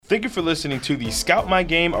Thank you for listening to the Scout My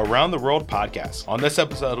Game Around the World podcast. On this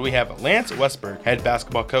episode, we have Lance Westberg, head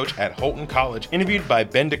basketball coach at Houghton College, interviewed by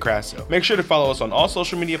Ben DeCrasto. Make sure to follow us on all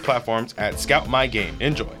social media platforms at Scout My Game.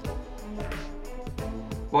 Enjoy.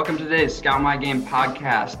 Welcome to today's Scout My Game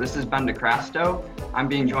podcast. This is Ben DeCrasto. I'm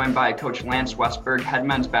being joined by Coach Lance Westberg, head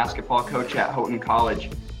men's basketball coach at Houghton College.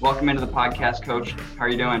 Welcome into the podcast, Coach. How are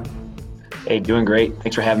you doing? Hey, doing great.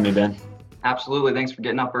 Thanks for having me, Ben. Absolutely. Thanks for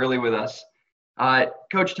getting up early with us.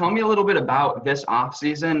 Coach, tell me a little bit about this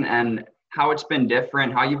offseason and how it's been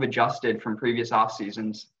different, how you've adjusted from previous off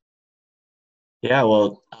seasons. Yeah,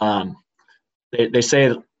 well, they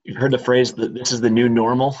say, you've heard the phrase that this is the new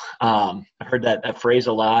normal. I've heard that phrase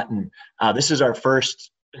a lot, and this is our first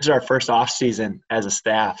off season as a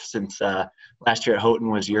staff since last year at Houghton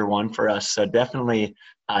was year one for us. So definitely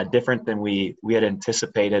different than we had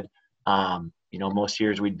anticipated. Most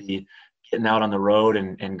years we'd be getting out on the road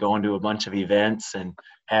and going to a bunch of events and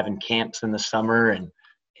having camps in the summer and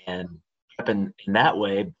in that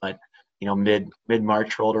way. But,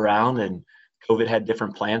 mid-March rolled around and COVID had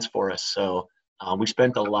different plans for us. So we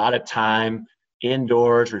spent a lot of time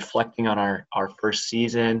indoors reflecting on our first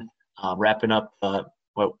season, wrapping up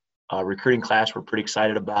what recruiting class we're pretty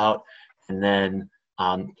excited about, and then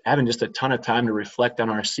having just a ton of time to reflect on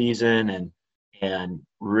our season and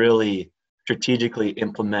really strategically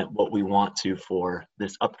implement what we want to for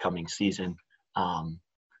this upcoming season.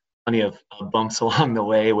 Plenty of bumps along the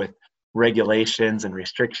way with regulations and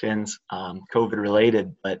restrictions, COVID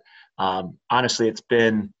related, but honestly, it's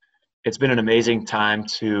been an amazing time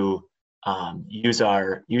to use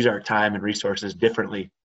our time and resources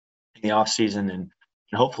differently in the off season and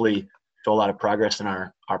hopefully show a lot of progress in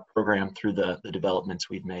our program through the developments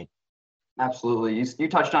we've made. Absolutely. You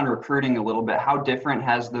touched on recruiting a little bit. How different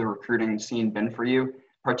has the recruiting scene been for you,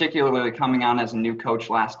 particularly coming on as a new coach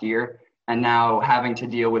last year and now having to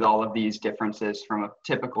deal with all of these differences from a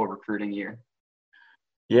typical recruiting year?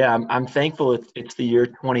 Yeah, I'm thankful it's the year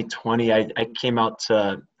 2020. I came out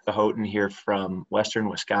to Houghton here from Western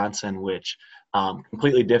Wisconsin, which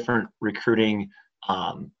completely different recruiting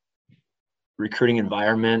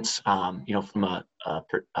environments, from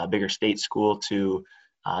a bigger state school to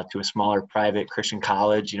a smaller private Christian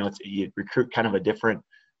college. You recruit kind of a different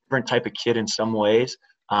type of kid in some ways.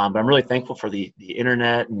 But I'm really thankful for the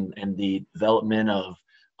internet and the development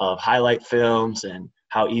of highlight films and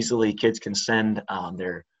how easily kids can send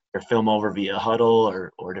their film over via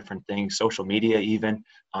Huddle or different things. Social media even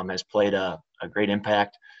has played a great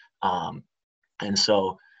impact. And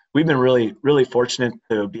so we've been really, really fortunate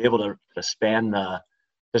to be able to span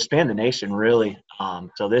the nation really.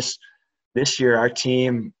 So this year, our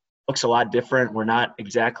team looks a lot different. We're not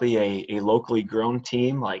exactly a locally grown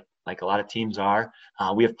team like a lot of teams are.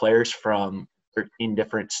 We have players from 13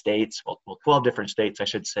 different states, 12 different states, I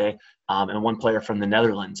should say, and one player from the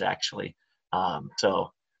Netherlands, actually.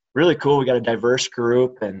 So really cool. We got a diverse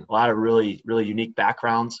group and a lot of really, really unique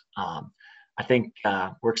backgrounds. I think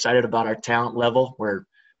we're excited about our talent level. We're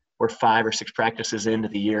 5 or 6 practices into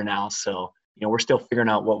the year now, so we're still figuring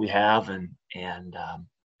out what we have and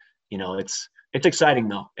it's exciting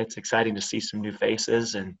though. It's exciting to see some new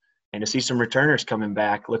faces and to see some returners coming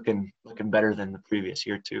back looking better than the previous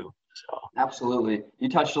year too. So absolutely. You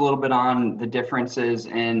touched a little bit on the differences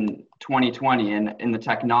in 2020 and in the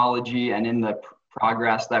technology and in the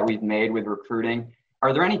progress that we've made with recruiting.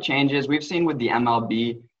 Are there any changes we've seen with the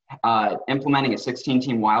MLB implementing a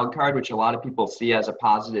 16-team wildcard, which a lot of people see as a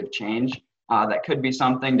positive change that could be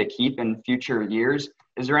something to keep in future years?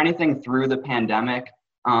 Is there anything through the pandemic,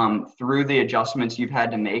 through the adjustments you've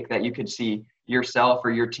had to make that you could see yourself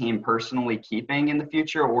or your team personally keeping in the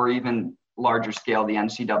future, or even larger scale, the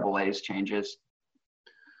NCAA's changes?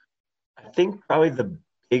 I think probably the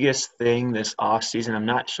biggest thing this off season, I'm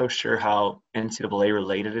not so sure how NCAA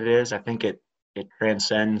related it is. I think it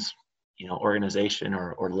transcends, organization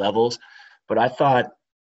or levels. But I thought,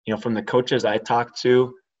 from the coaches I talked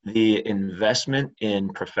to, the investment in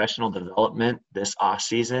professional development this off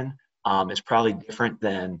season is probably different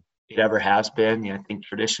than it ever has been. I think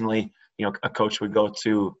traditionally, a coach would go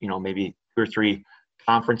to, maybe 2 or 3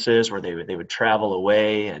 conferences where they would travel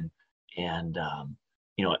away and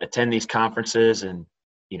attend these conferences and,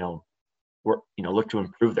 look to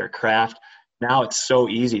improve their craft. Now it's so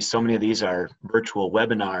easy. So many of these are virtual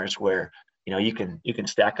webinars where, you can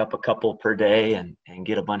stack up a couple per day and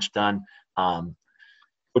get a bunch done.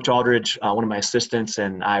 Coach Aldridge, one of my assistants,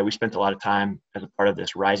 and we spent a lot of time as a part of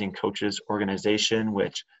this Rising Coaches organization,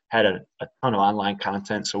 which had a ton of online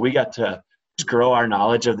content. So we got to just grow our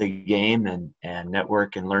knowledge of the game and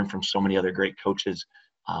network and learn from so many other great coaches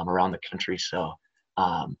around the country. So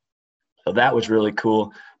So that was really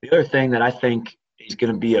cool. The other thing that I think is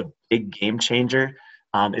going to be a big game changer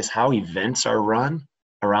is how events are run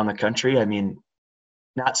around the country. I mean,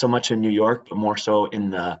 not so much in New York, but more so in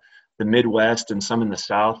the Midwest and some in the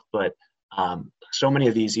South. But so many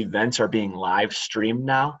of these events are being live streamed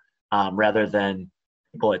now rather than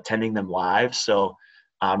people attending them live. So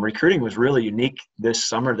recruiting was really unique this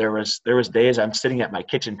summer. There was days I'm sitting at my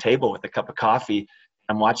kitchen table with a cup of coffee.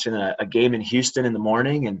 I'm watching a game in Houston in the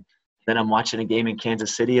morning, and then I'm watching a game in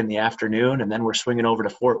Kansas City in the afternoon, and then we're swinging over to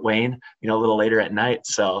Fort Wayne, a little later at night.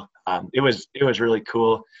 So it was really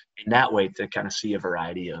cool in that way to kind of see a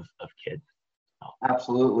variety of kids.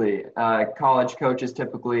 Absolutely. College coaches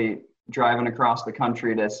typically driving across the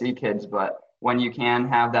country to see kids, but when you can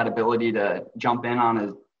have that ability to jump in on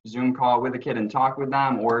a Zoom call with a kid and talk with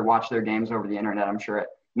them or watch their games over the internet, I'm sure it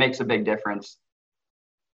makes a big difference.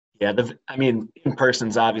 Yeah, in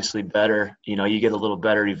person's obviously better. You get a little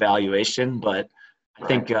better evaluation, but I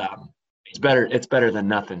think it's better than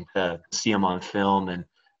nothing to see them on film and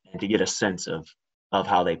to get a sense of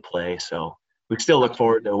how they play. So we still look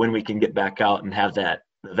forward to when we can get back out and have the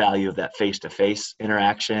value of that face-to-face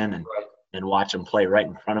interaction and watch them play right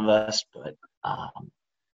in front of us. But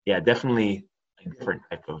yeah, definitely a different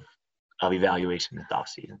type of evaluation this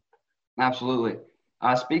offseason. Absolutely.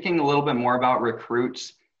 Speaking a little bit more about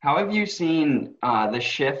recruits, how have you seen the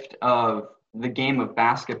shift of the game of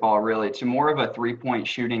basketball really to more of a three-point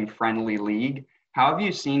shooting friendly league? How have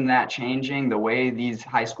you seen that changing the way these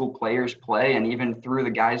high school players play, and even through the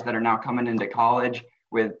guys that are now coming into college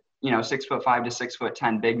with 6'5" to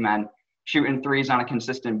 6'10" big men shooting threes on a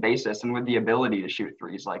consistent basis and with the ability to shoot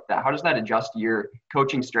threes like that? How does that adjust your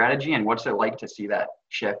coaching strategy, and what's it like to see that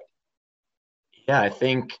shift? Yeah, I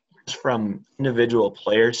think from individual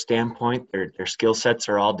players' standpoint, their skill sets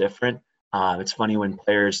are all different. It's funny when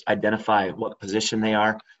players identify what position they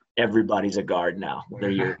are. Everybody's a guard now, whether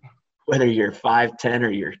you're 5'10"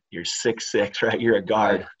 or you're 6'6", right? You're a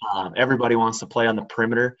guard. Everybody wants to play on the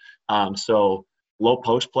perimeter. So low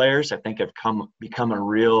post players, I think, have become a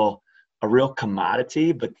real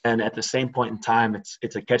commodity. But then at the same point in time,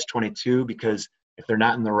 it's a catch-22 because if they're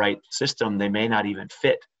not in the right system, they may not even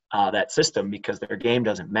fit that system because their game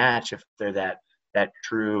doesn't match if they're that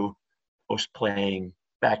true post playing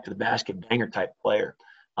back to the basket banger type player.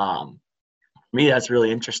 For me, that's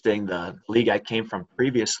really interesting. The league I came from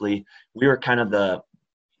previously, we were kind of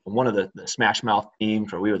one of the smash mouth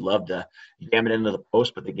teams where we would love to jam it into the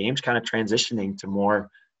post, but the game's kind of transitioning to more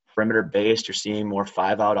perimeter based. You're seeing more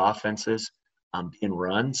 5-out offenses being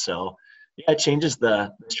run. So yeah, it changes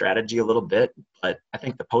the strategy a little bit, but I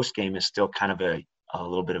think the post game is still kind of a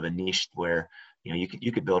little bit of a niche where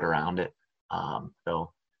you could build around it.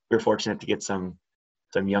 So we're fortunate to get some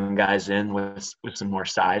young guys in with some more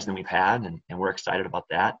size than we've had, and we're excited about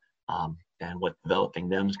that and what developing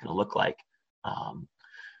them is going to look like.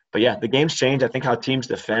 But yeah, the game's changed. I think how teams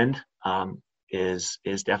defend is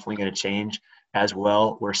definitely going to change as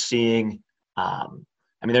well. We're seeing,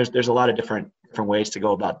 there's a lot of different ways to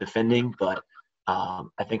go about defending, but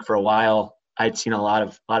I think for a while I'd seen a lot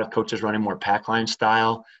of coaches running more pack line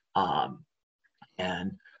style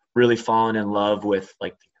and really falling in love with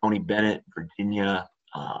like Tony Bennett, Virginia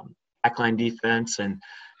pack line defense, and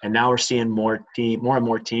now we're seeing more and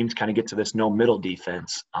more teams kind of get to this no middle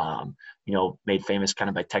defense. Made famous kind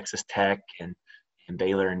of by Texas Tech and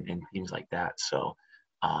Baylor and teams like that. So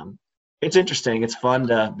it's interesting. It's fun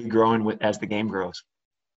to be growing as the game grows.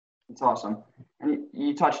 It's awesome. And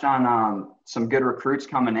you touched on some good recruits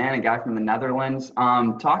coming in, a guy from the Netherlands.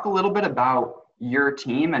 Talk a little bit about your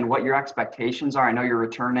team and what your expectations are. I know you're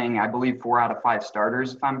returning, I believe, 4 out of 5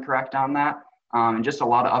 starters, if I'm correct on that. And just a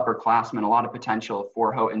lot of upperclassmen, a lot of potential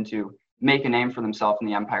for Houghton to make a name for themselves in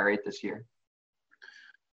the Empire 8 this year.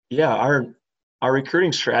 Yeah, our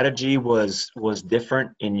recruiting strategy was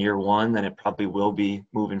different in year one than it probably will be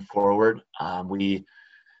moving forward.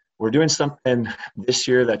 We're doing something this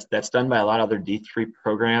year that's done by a lot of other D3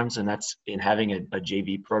 programs, and that's in having a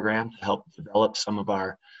JV program to help develop some of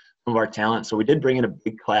our talent. So we did bring in a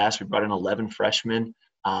big class. We brought in 11 freshmen,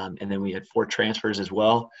 and then we had 4 transfers as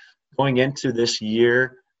well. Going into this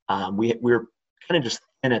year, we were kind of just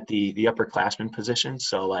in at the upperclassmen position.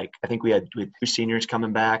 So like I think we had 2 seniors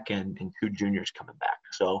coming back and 2 juniors coming back.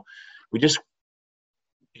 So we just,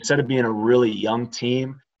 instead of being a really young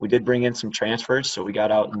team, we did bring in some transfers. So we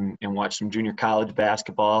got out and watched some junior college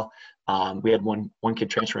basketball. We had one kid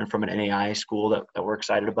transferring from an NAIA school that we're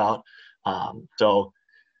excited about. So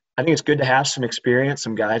I think it's good to have some experience,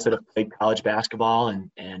 some guys that have played college basketball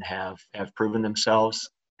and have proven themselves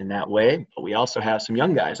in that way. But we also have some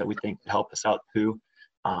young guys that we think can help us out too.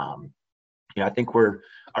 I think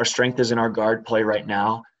our strength is in our guard play right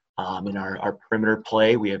now. In our perimeter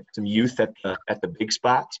play, we have some youth at the big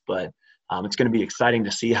spots, but it's going to be exciting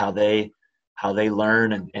to see how they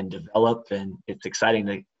learn and develop, and it's exciting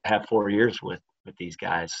to have 4 years with these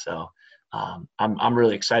guys. So I'm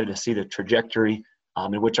really excited to see the trajectory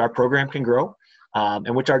in which our program can grow,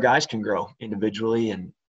 and which our guys can grow individually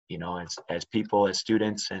and as people, as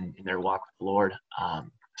students, and in their walk with the Lord.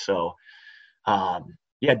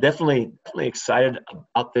 Yeah, definitely excited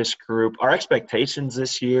about this group. Our expectations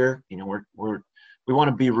this year, we want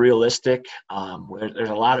to be realistic. There's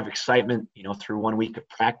a lot of excitement, through 1 week of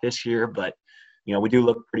practice here, but we do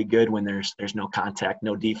look pretty good when there's no contact,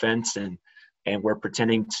 no defense, and we're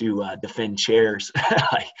pretending to defend chairs.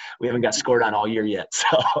 Like we haven't got scored on all year yet,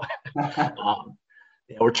 so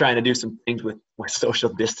we're trying to do some things with social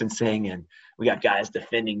distancing, and we got guys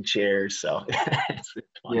defending chairs. So it's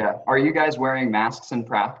fun. Yeah. Are you guys wearing masks in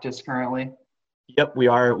practice currently? Yep, we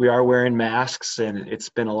are wearing masks, and it's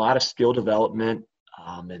been a lot of skill development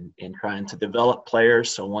and trying to develop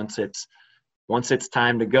players. So once it's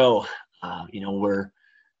time to go,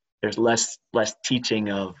 there's less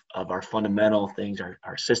teaching of our fundamental things,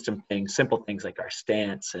 our system things, simple things like our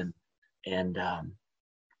stance and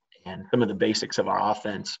some of the basics of our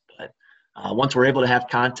offense. But once we're able to have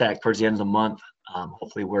contact towards the end of the month,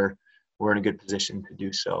 hopefully we're in a good position to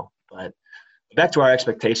do so. But back to our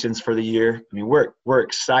expectations for the year. I mean, we're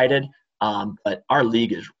excited, but our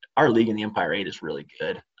league in the Empire 8 is really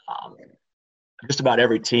good. Just about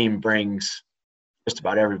every team brings just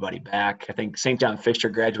about everybody back. I think St. John Fixture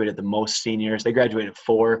graduated the most seniors. They graduated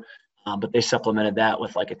 4, but they supplemented that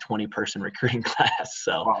with like a 20-person recruiting class.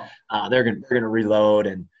 So they're gonna reload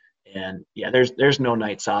and yeah, there's no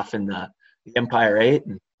nights off in the Empire 8,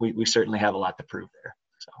 and we certainly have a lot to prove there.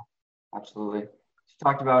 So absolutely. You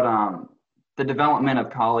talked about the development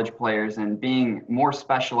of college players and being more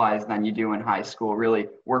specialized than you do in high school, really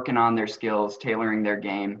working on their skills, tailoring their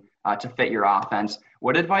game to fit your offense.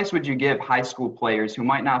 What advice would you give high school players who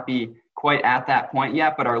might not be quite at that point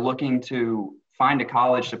yet, but are looking to find a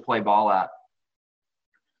college to play ball at?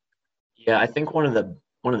 Yeah, I think one of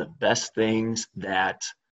the best things that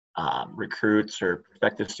recruits or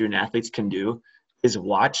prospective student athletes can do is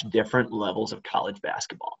watch different levels of college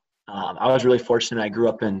basketball. I was really fortunate. I grew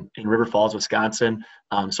up in River Falls, Wisconsin.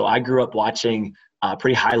 So I grew up watching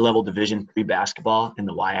pretty high-level Division III basketball in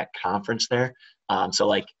the WIAC conference there. So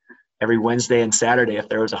like every Wednesday and Saturday, if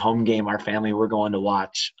there was a home game, our family were going to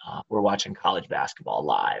watch. We're watching college basketball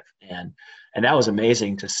live, and that was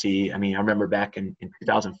amazing to see. I mean, I remember back in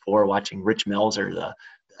 2004 watching Rich Melzer, the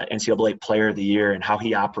NCAA Player of the Year, and how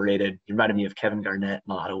he operated. He reminded me of Kevin Garnett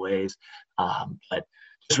in a lot of ways, but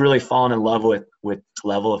just really falling in love with this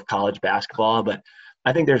level of college basketball. But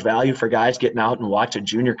I think there's value for guys getting out and watch a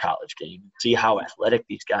junior college game, see how athletic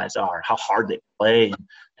these guys are, how hard they play, and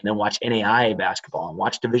then watch NAIA basketball and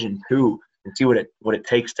watch Division II and see what it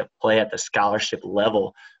takes to play at the scholarship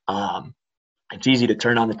level. It's easy to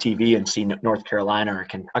turn on the TV and see North Carolina or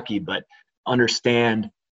Kentucky, but understand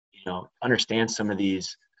some of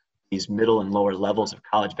these middle and lower levels of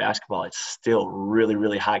college basketball. It's still really,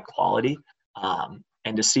 really high quality.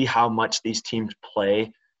 And to see how much these teams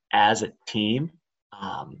play as a team,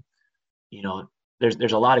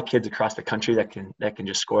 there's a lot of kids across the country that can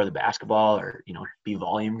just score the basketball or be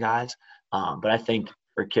volume guys. But I think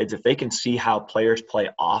for kids, if they can see how players play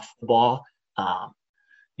off the ball, of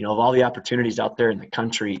all the opportunities out there in the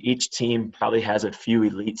country, each team probably has a few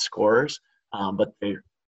elite scorers, but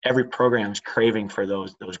every program is craving for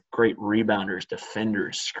those great rebounders,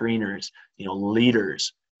 defenders, screeners,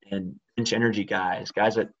 leaders, and bench energy guys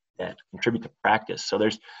that contribute to practice. So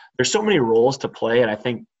there's so many roles to play, and I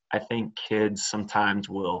think kids sometimes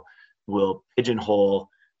will pigeonhole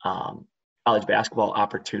college basketball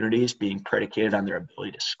opportunities being predicated on their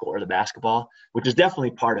ability to score the basketball, which is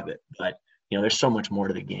definitely part of it. But there's so much more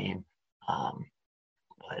to the game.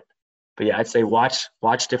 But yeah, I'd say watch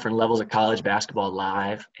different levels of college basketball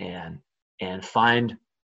live and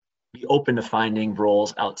be open to finding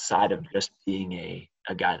roles outside of just being a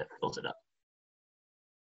guy that fills it up.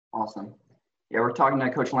 Awesome. Yeah, we're talking to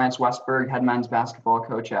Coach Lance Westberg, head men's basketball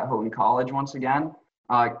coach at Houghton College once again.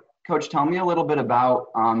 Coach, tell me a little bit about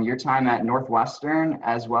your time at Northwestern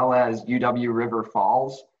as well as UW River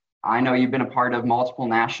Falls. I know you've been a part of multiple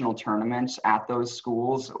national tournaments at those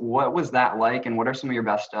schools. What was that like, and what are some of your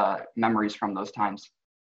best memories from those times?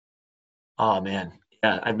 Oh, man.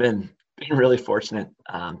 Yeah, I've been really fortunate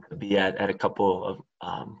to be at a couple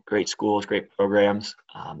of great schools, great programs.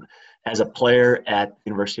 As a player at the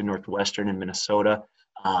University of Northwestern in Minnesota,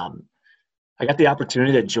 I got the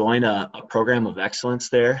opportunity to join a program of excellence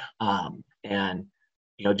there. And,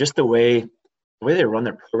 just the way they run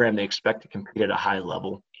their program, they expect to compete at a high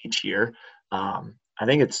level each year. I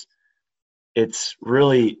think it's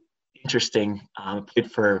really interesting.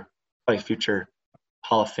 Played for probably future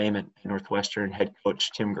Hall of Fame at Northwestern head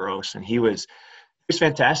coach Tim Gross, and he was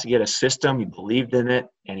fantastic. He had a system, he believed in it,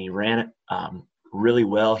 and he ran it really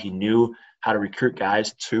well. He knew how to recruit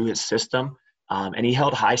guys to his system, and he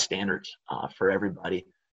held high standards for everybody.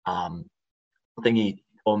 One thing he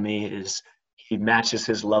told me is he matches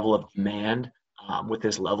his level of demand with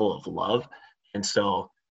his level of love. And so,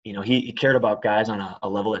 he cared about guys on a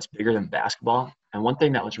level that's bigger than basketball. And one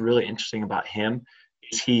thing that was really interesting about him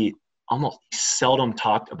is he seldom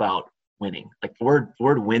talked about winning. Like the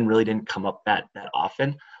word win really didn't come up that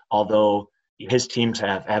often, although his teams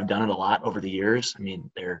have done it a lot over the years. I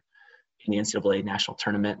mean, they're in the NCAA national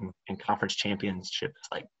tournament and conference championships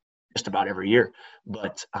like just about every year.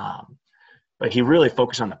 But he really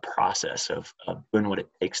focused on the process of doing what it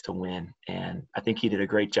takes to win. And I think he did a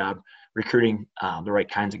great job recruiting the right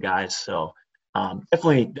kinds of guys. So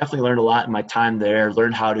definitely learned a lot in my time there.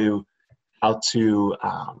 Learned how to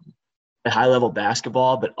high level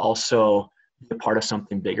basketball, but also be a part of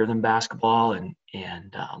something bigger than basketball, and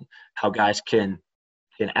how guys can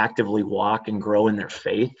actively walk and grow in their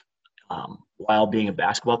faith while being a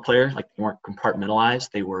basketball player. Like they weren't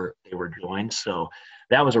compartmentalized; they were joined. So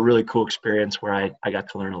that was a really cool experience where I got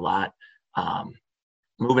to learn a lot.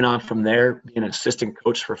 Moving on from there, being an assistant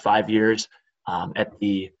coach for 5 years at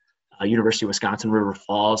the University of Wisconsin River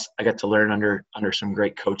Falls, I got to learn under some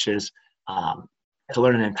great coaches. To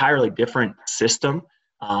learn an entirely different system,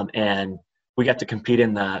 and we got to compete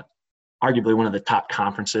in arguably one of the top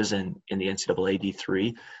conferences in the NCAA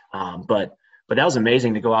D3. But that was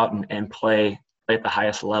amazing to go out and play at the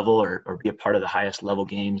highest level or be a part of the highest level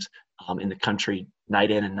games in the country,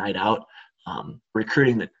 night in and night out.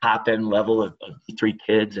 Recruiting the top end level of D3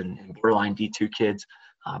 kids and borderline D2 kids.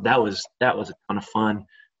 That was a ton of fun.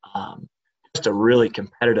 Just a really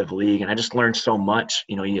competitive league, and I just learned so much.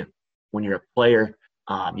 When you're a player,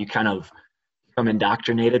 you kind of become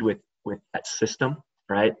indoctrinated with that system,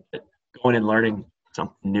 right? But going and learning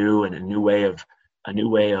something new and a new way of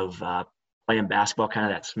playing basketball, kind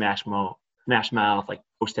of that smash mouth, like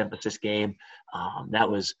post emphasis game. That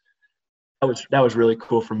was really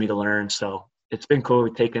cool for me to learn. So it's been cool.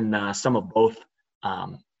 We've taken some of both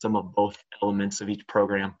elements of each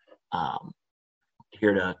program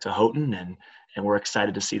here to Houghton, and we're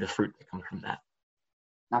excited to see the fruit that comes from that.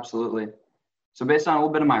 Absolutely. So based on a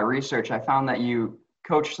little bit of my research, I found that you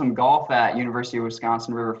coached some golf at University of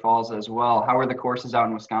Wisconsin River Falls as well. How are the courses out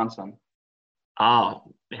in Wisconsin? Oh,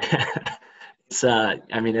 it's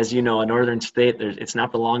as you know, a northern state, it's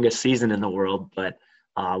not the longest season in the world, but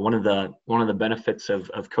one of the benefits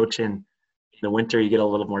of coaching in the winter, you get a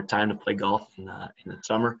little more time to play golf in the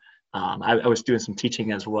summer. I was doing some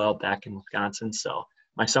teaching as well back in Wisconsin, so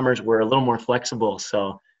my summers were a little more flexible.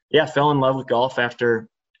 So yeah, fell in love with golf after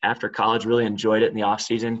college, really enjoyed it in the off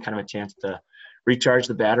season, kind of a chance to recharge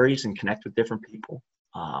the batteries and connect with different people.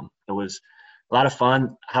 It was a lot of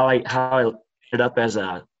fun. How I ended up as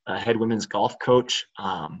a head women's golf coach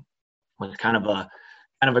was kind of a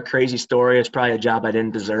crazy story. It's probably a job I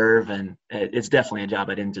didn't deserve, and it's definitely a job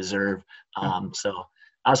I didn't deserve. So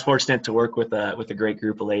I was fortunate to work with a great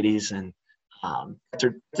group of ladies, and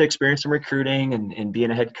to experience some recruiting and being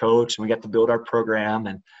a head coach, and we got to build our program,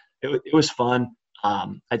 and it was fun.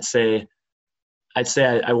 I'd say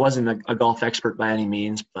I wasn't a golf expert by any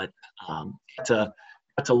means, but got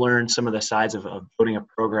to learn some of the sides of building a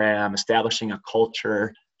program, establishing a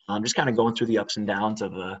culture, just kind of going through the ups and downs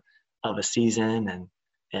of a season,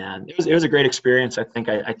 and it was a great experience. I think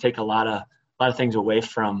I take a lot of things away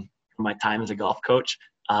from my time as a golf coach,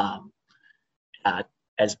 as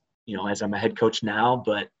I'm a head coach now,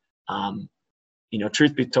 but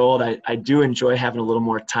truth be told, I do enjoy having a little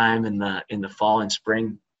more time in the fall and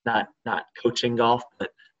spring, not coaching golf, but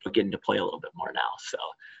getting to play a little bit more now. So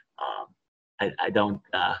I don't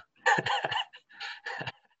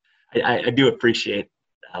I do appreciate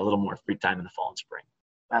a little more free time in the fall and spring.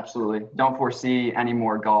 Absolutely. Don't foresee any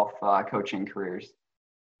more golf coaching careers.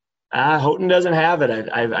 Houghton doesn't have it.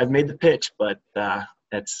 I've made the pitch, but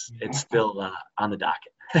it's still on the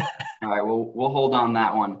docket. All right, we'll hold on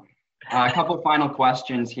that one. A couple final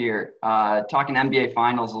questions here. Talking NBA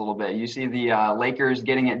Finals a little bit. You see the Lakers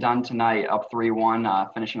getting it done tonight, up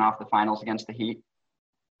 3-1, finishing off the finals against the Heat?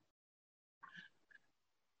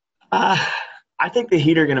 I think the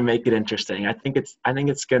Heat are going to make it interesting. I think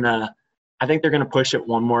they're going to push it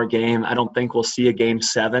one more game. I don't think we'll see a game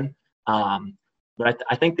 7, but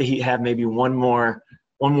I think the Heat have maybe one more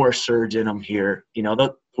surge in them here.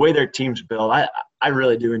 the way their team's built, I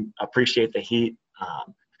really do appreciate the Heat. I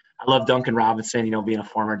love Duncan Robinson, being a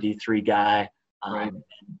former D3 guy. Right.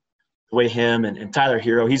 The way him and Tyler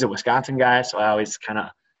Hero, he's a Wisconsin guy, so I always kind of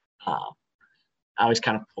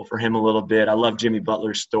pull for him a little bit. I love Jimmy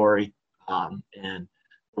Butler's story, and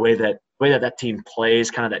the way that team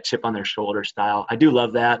plays, kind of that chip on their shoulder style. I do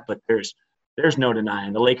love that, but there's no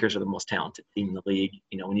denying the Lakers are the most talented team in the league.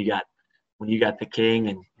 When you got the King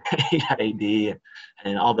and you got AD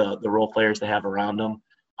and all the role players they have around them.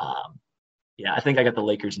 I think I got the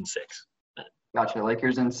Lakers in 6. Gotcha.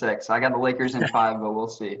 Lakers in 6. I got the Lakers in 5, but we'll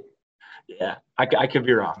see. Yeah, I could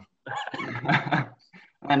be wrong.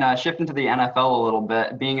 And shifting to the NFL a little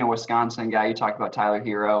bit, being a Wisconsin guy, you talked about Tyler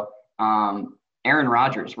Hero. Aaron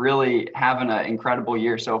Rodgers really having an incredible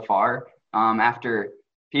year so far. After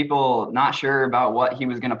people not sure about what he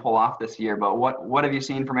was going to pull off this year, but what have you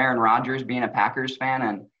seen from Aaron Rodgers being a Packers fan,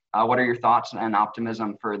 and what are your thoughts and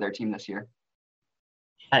optimism for their team this year?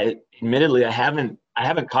 Admittedly, I haven't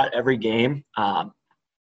caught every game.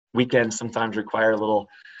 Weekends sometimes require a little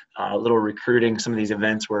recruiting. Some of these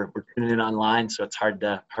events we're tuning in online, so it's hard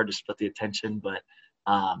to split the attention. But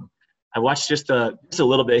I watched just a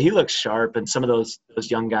little bit. He looks sharp, and some of those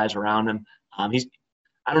young guys around him.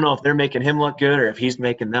 I don't know if they're making him look good or if he's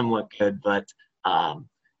making them look good. But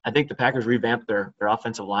I think the Packers revamped their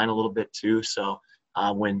offensive line a little bit too. So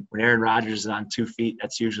when Aaron Rodgers is on 2 feet,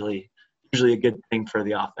 that's usually a good thing for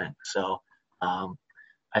the offense. So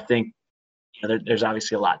I think there's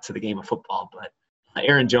obviously a lot to the game of football, but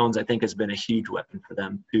Aaron Jones, I think, has been a huge weapon for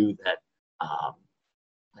them too.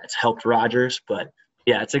 That's helped Rodgers. But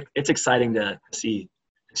yeah, it's exciting to see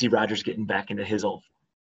Rodgers getting back into his old.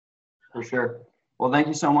 For sure. Well, thank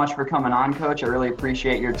you so much for coming on, Coach. I really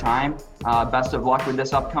appreciate your time. Best of luck with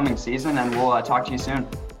this upcoming season, and we'll talk to you soon.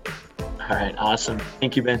 All right, awesome.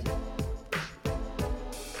 Thank you, Ben.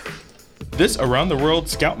 This Around the World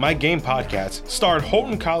Scout My Game podcast starred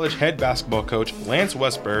Holton College head basketball coach Lance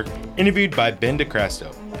Westberg, interviewed by Ben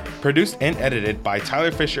DeCrasto. Produced and edited by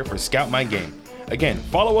Tyler Fisher for Scout My Game. Again,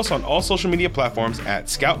 follow us on all social media platforms at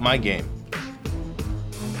Scout My Game.